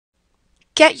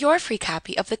Get your free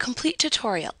copy of the complete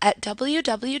tutorial at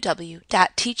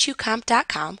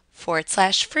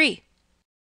www.teachucomp.com/free.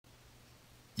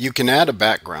 You can add a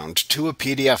background to a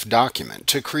PDF document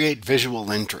to create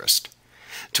visual interest.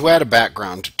 To add a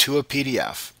background to a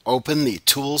PDF, open the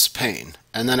Tools pane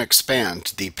and then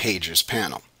expand the Pages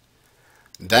panel.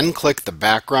 Then click the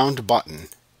Background button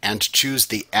and choose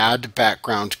the Add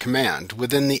Background command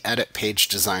within the Edit Page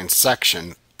Design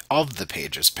section of the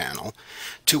Pages panel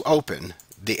to open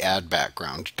the Add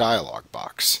Background dialog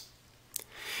box.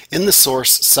 In the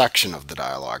Source section of the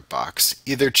dialog box,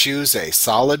 either choose a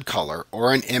solid color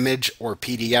or an image or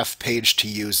PDF page to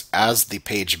use as the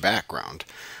page background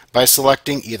by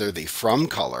selecting either the From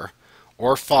Color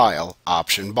or File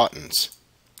option buttons.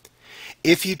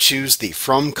 If you choose the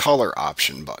From Color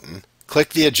option button, click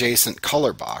the adjacent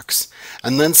color box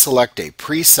and then select a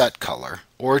preset color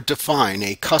or define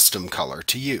a custom color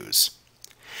to use.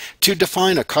 To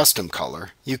define a custom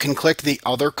color, you can click the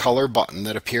Other Color button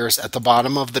that appears at the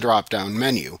bottom of the drop-down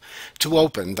menu to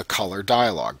open the Color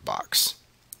dialog box.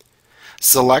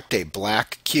 Select a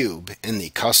black cube in the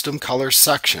Custom Colors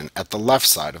section at the left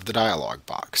side of the dialog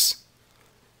box.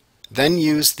 Then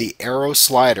use the arrow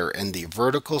slider and the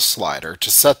vertical slider to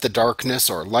set the darkness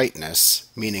or lightness,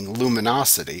 meaning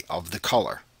luminosity, of the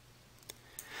color.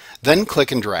 Then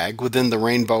click and drag within the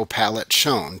rainbow palette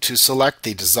shown to select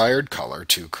the desired color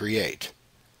to create.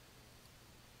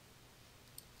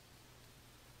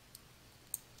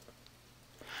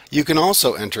 You can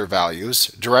also enter values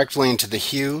directly into the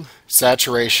hue,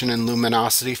 saturation, and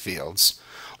luminosity fields,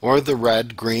 or the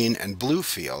red, green, and blue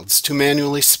fields to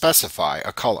manually specify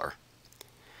a color.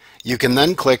 You can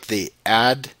then click the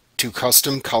Add to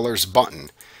Custom Colors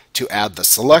button to add the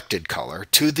selected color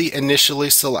to the initially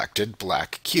selected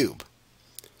black cube.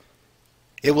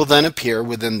 It will then appear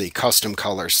within the Custom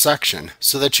Colors section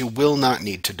so that you will not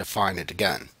need to define it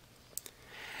again.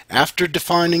 After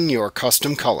defining your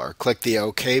custom color, click the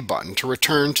OK button to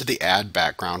return to the Add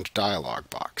Background dialog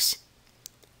box.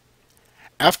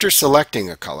 After selecting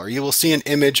a color, you will see an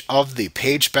image of the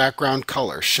page background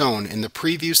color shown in the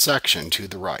Preview section to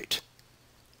the right.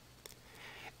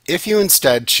 If you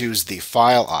instead choose the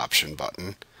File option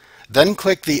button, then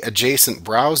click the adjacent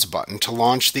Browse button to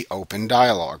launch the Open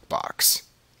dialog box.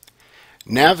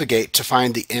 Navigate to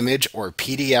find the image or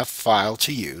PDF file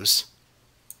to use,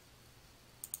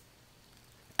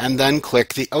 and then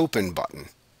click the Open button.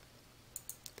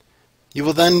 You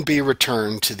will then be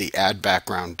returned to the Add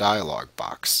Background dialog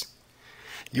box.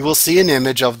 You will see an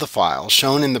image of the file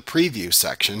shown in the Preview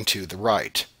section to the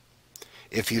right.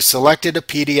 If you selected a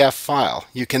PDF file,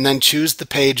 you can then choose the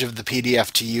page of the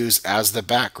PDF to use as the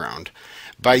background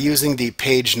by using the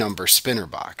page number spinner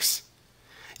box.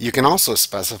 You can also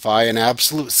specify an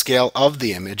absolute scale of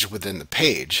the image within the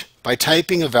page by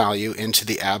typing a value into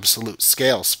the absolute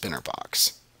scale spinner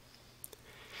box.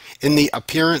 In the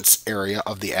Appearance area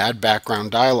of the Add Background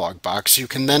dialog box, you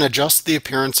can then adjust the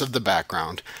appearance of the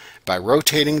background by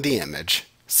rotating the image,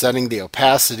 setting the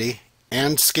opacity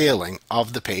and scaling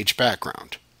of the page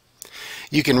background.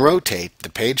 You can rotate the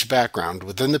page background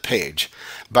within the page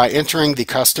by entering the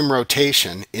custom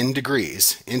rotation in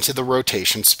degrees into the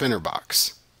rotation spinner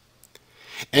box.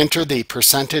 Enter the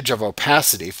percentage of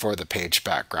opacity for the page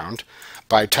background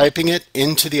by typing it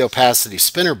into the opacity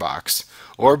spinner box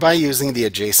or by using the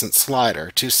adjacent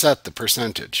slider to set the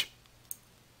percentage.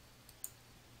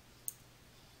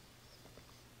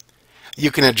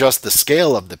 You can adjust the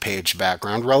scale of the page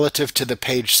background relative to the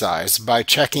page size by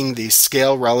checking the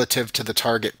Scale Relative to the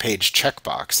Target Page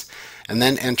checkbox and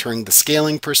then entering the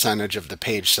scaling percentage of the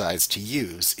page size to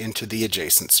use into the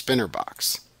adjacent spinner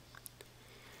box.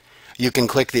 You can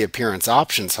click the Appearance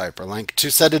Options hyperlink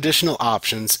to set additional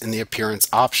options in the Appearance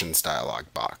Options dialog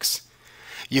box.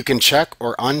 You can check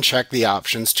or uncheck the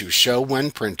options to show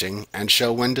when printing and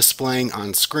show when displaying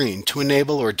on screen to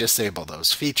enable or disable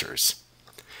those features.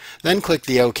 Then click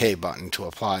the OK button to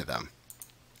apply them.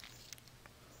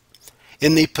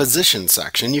 In the Position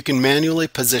section, you can manually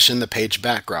position the page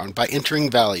background by entering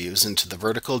values into the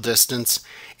vertical distance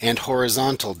and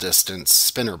horizontal distance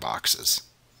spinner boxes.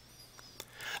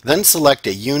 Then select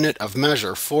a unit of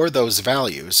measure for those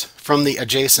values from the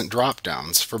adjacent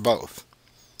drop-downs for both.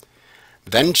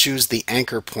 Then choose the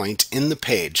anchor point in the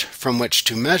page from which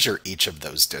to measure each of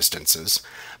those distances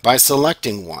by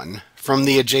selecting one from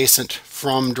the adjacent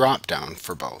From drop-down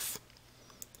for both.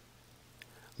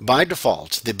 By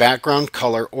default, the background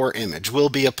color or image will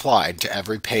be applied to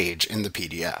every page in the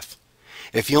PDF.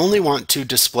 If you only want to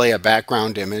display a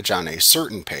background image on a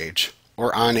certain page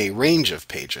or on a range of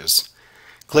pages,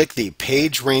 click the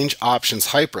Page Range Options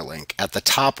hyperlink at the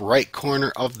top right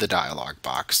corner of the dialog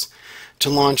box to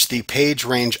launch the Page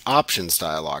Range Options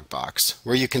dialog box,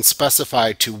 where you can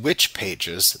specify to which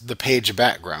pages the page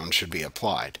background should be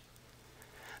applied.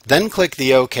 Then click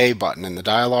the OK button in the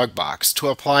dialog box to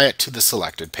apply it to the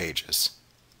selected pages.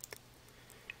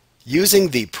 Using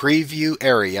the Preview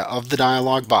area of the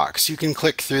dialog box, you can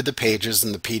click through the pages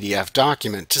in the PDF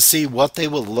document to see what they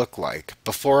will look like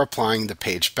before applying the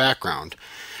page background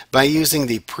by using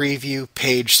the Preview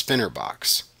Page Spinner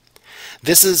box.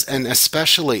 This is an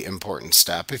especially important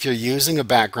step if you're using a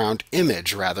background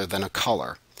image rather than a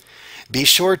color. Be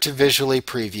sure to visually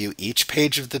preview each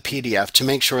page of the PDF to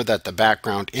make sure that the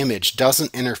background image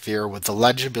doesn't interfere with the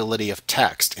legibility of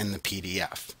text in the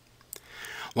PDF.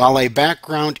 While a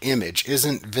background image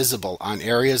isn't visible on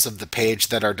areas of the page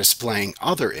that are displaying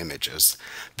other images,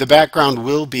 the background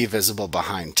will be visible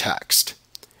behind text.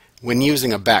 When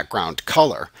using a background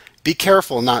color, be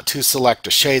careful not to select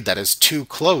a shade that is too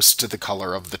close to the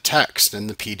color of the text in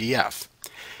the PDF.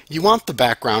 You want the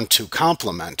background to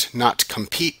complement, not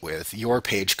compete with, your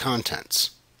page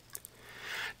contents.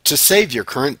 To save your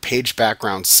current page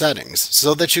background settings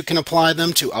so that you can apply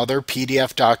them to other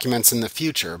PDF documents in the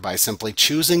future by simply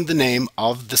choosing the name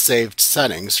of the saved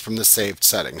settings from the Saved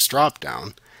Settings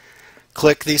dropdown,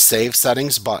 click the Save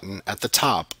Settings button at the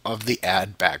top of the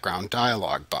Add Background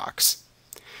dialog box.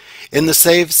 In the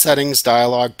Save Settings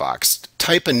dialog box,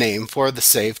 type a name for the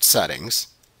saved settings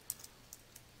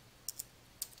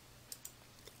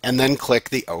and then click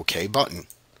the OK button.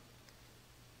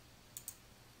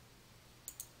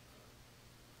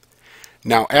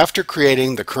 Now, after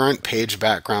creating the current page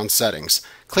background settings,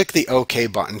 click the OK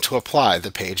button to apply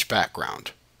the page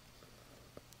background.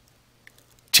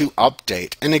 To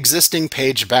update an existing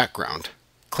page background,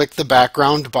 click the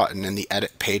Background button in the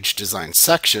Edit Page Design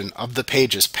section of the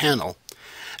Pages panel,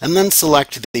 and then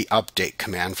select the Update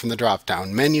command from the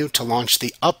drop-down menu to launch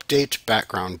the Update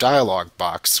Background dialog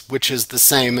box, which is the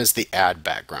same as the Add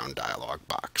Background dialog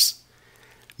box.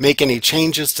 Make any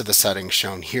changes to the settings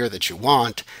shown here that you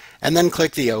want, and then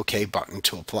click the OK button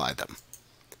to apply them.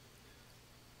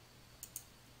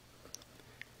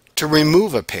 To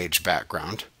remove a page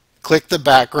background, click the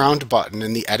Background button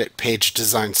in the Edit Page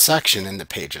Design section in the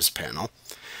Pages panel,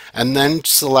 and then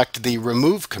select the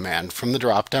Remove command from the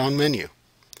drop-down menu.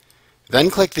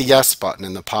 Then click the Yes button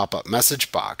in the pop-up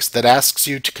message box that asks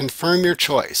you to confirm your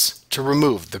choice to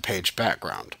remove the page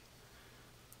background.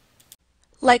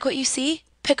 Like what you see?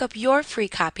 Pick up your free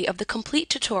copy of the complete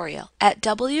tutorial at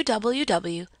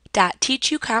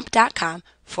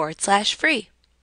www.teachucomp.com/free.